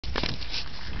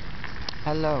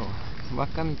Hello,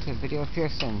 welcome to Video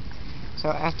Pearson. So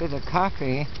after the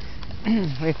coffee,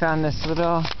 we found this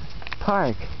little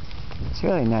park. It's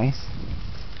really nice.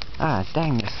 Ah,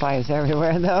 dang, there's flies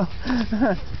everywhere though.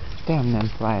 Damn them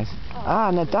flies. Ah,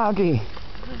 and a doggy.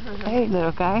 Hey,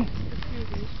 little guy.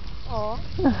 Oh.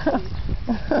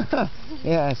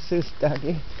 Yeah, Seuss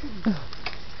doggy.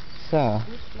 So,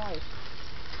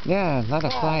 yeah, a lot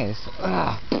of flies.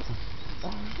 Ah.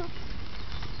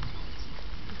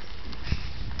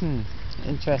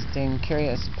 Interesting,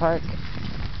 curious park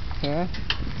here.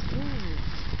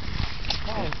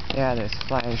 Yeah, there's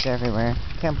flies everywhere.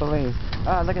 Can't believe.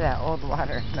 Oh, look at that old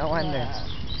water. No wonder.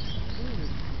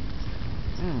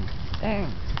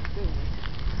 Dang.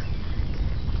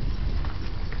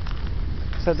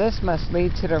 So this must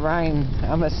lead to the Rhine,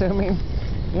 I'm assuming.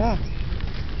 Yeah.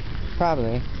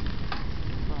 Probably.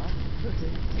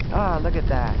 Oh, look at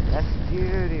that. That's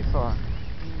beautiful.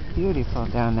 Beautiful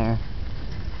down there.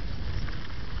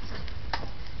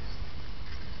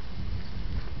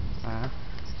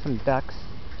 Some ducks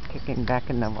kicking back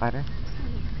in the water.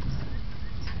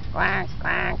 Quack,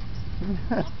 quack.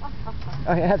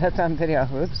 Oh yeah, that's on video.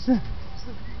 Oops.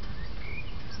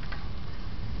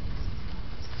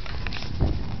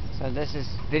 So this is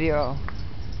video.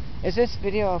 Is this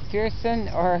video Pearson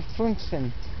or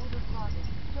Funson?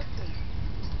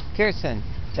 Pearson.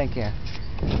 Thank you.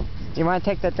 You want to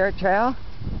take the dirt trail?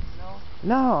 No.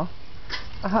 No.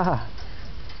 Ah.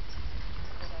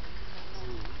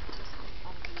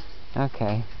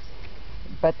 Okay.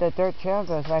 But the dirt trail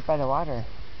goes right by the water.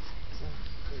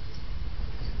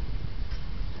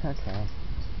 Okay.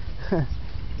 Yeah,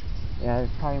 there's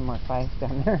probably more flies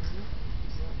down there.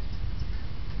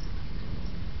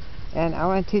 And I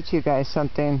want to teach you guys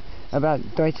something about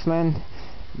Deutschland.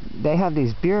 They have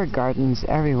these beer gardens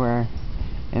everywhere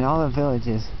in all the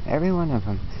villages, every one of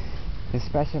them. There's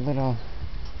special little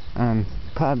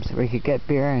pubs where you could get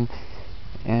beer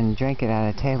and drink it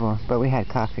at a table, but we had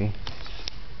coffee.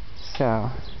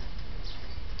 So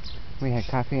we had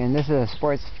coffee, and this is a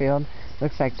sports field.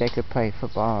 Looks like they could play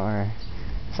football or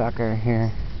soccer here.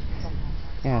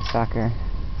 Yeah, soccer.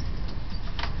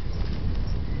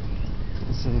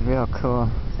 This is a real cool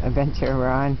adventure we're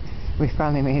on. We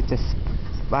finally made it to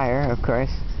Speyer, of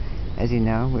course. As you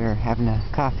know, we were having a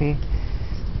coffee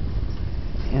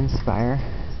in Speyer.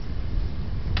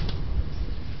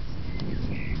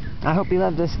 I hope you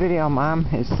love this video, Mom.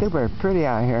 It's super pretty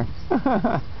out here.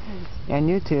 And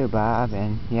you too, Bob,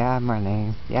 and yeah,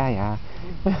 Marlene. Yeah.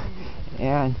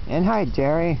 and hi,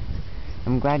 Jerry.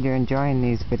 I'm glad you're enjoying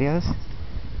these videos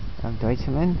of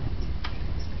Deutschland.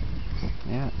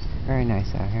 Yeah, it's very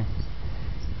nice out here.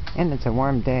 And it's a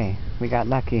warm day. We got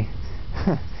lucky.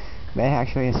 But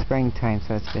actually it's springtime,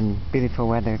 so it's been beautiful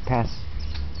weather the past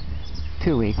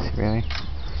 2 weeks, really.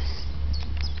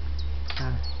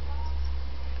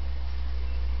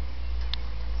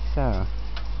 So,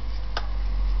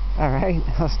 alright,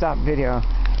 I'll stop video.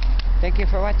 Thank you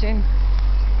for watching.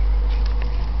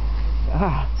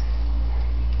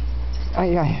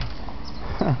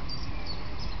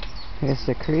 Here's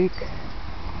the creek.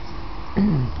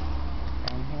 Down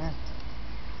here.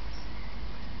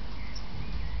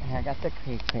 And I got the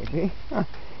creek, baby.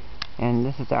 And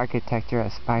this is the architecture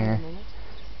at Speyer.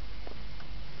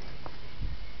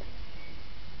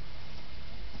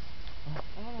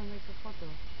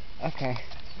 Okay.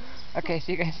 Okay,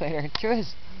 see you guys later.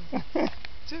 Tschüss.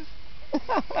 Tschüss.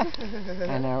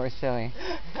 I know, we're silly.